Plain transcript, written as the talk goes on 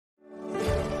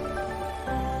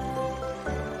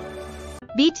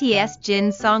BTS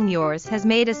Jin's song Yours has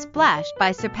made a splash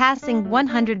by surpassing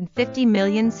 150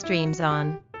 million streams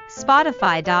on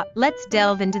Spotify. Let's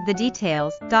delve into the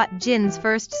details. Jin's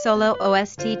first solo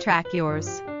OST track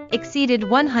Yours exceeded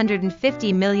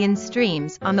 150 million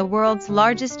streams on the world's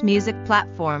largest music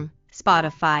platform,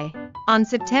 Spotify. On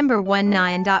September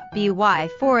 19. By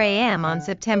 4 a.m. on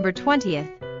September 20th,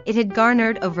 it had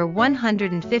garnered over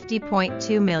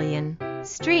 150.2 million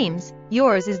streams.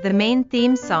 Yours is the main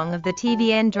theme song of the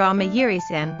tvN drama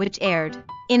Jirisan, which aired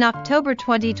in October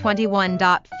 2021.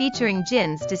 Featuring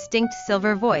Jin's distinct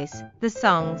silver voice, the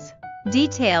song's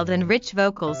detailed and rich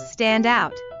vocals stand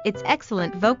out. Its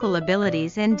excellent vocal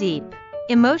abilities and deep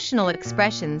emotional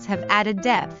expressions have added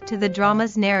depth to the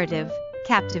drama's narrative,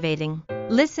 captivating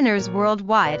listeners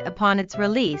worldwide. Upon its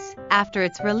release, after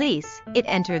its release, it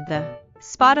entered the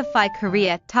Spotify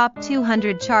Korea Top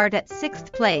 200 chart at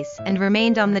 6th place and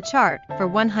remained on the chart for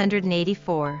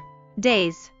 184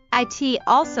 days. It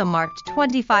also marked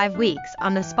 25 weeks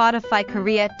on the Spotify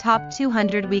Korea Top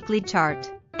 200 weekly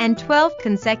chart and 12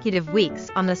 consecutive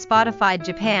weeks on the Spotify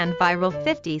Japan Viral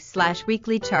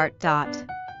 50/weekly chart.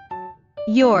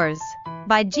 Yours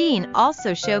by Jin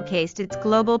also showcased its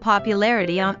global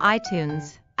popularity on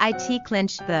iTunes. It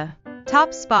clinched the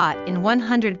top spot in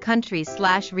 100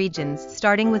 countries/regions,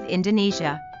 starting with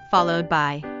Indonesia, followed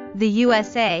by the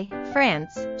USA,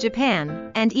 France,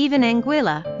 Japan, and even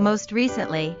Anguilla. Most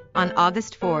recently, on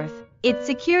August 4th, it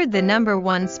secured the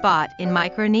 #1 spot in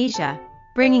Micronesia,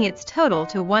 bringing its total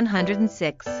to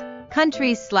 106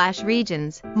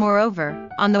 countries/regions. Moreover,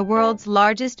 on the world's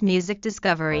largest music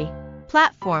discovery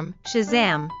platform,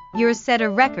 Shazam, Yours set a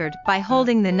record by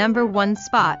holding the #1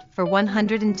 spot for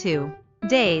 102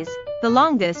 days, the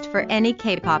longest for any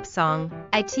K-pop song.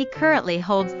 It currently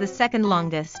holds the second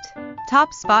longest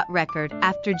top spot record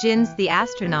after Jin's The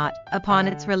Astronaut. Upon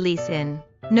its release in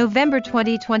November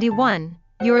 2021,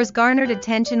 Yours garnered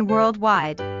attention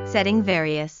worldwide, setting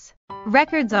various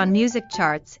records on music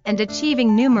charts and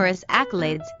achieving numerous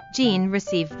accolades. Jin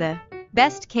received the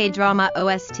Best K-Drama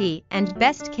OST and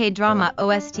Best K-Drama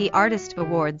OST Artist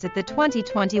Awards at the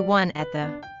 2021 at the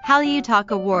Hallyu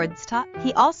Talk Awards.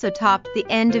 He also topped the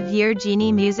end-of-year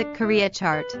Genie Music Korea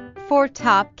chart for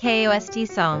top KOST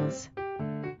songs.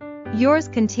 Yours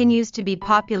continues to be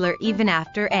popular even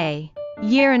after a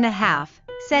year and a half,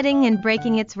 setting and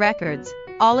breaking its records,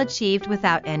 all achieved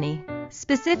without any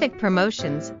specific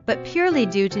promotions, but purely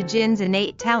due to Jin's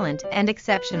innate talent and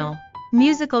exceptional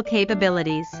musical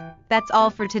capabilities. That's all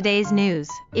for today's news.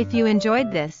 If you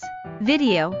enjoyed this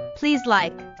video, please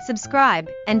like, subscribe,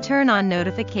 and turn on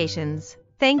notifications.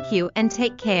 Thank you and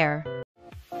take care.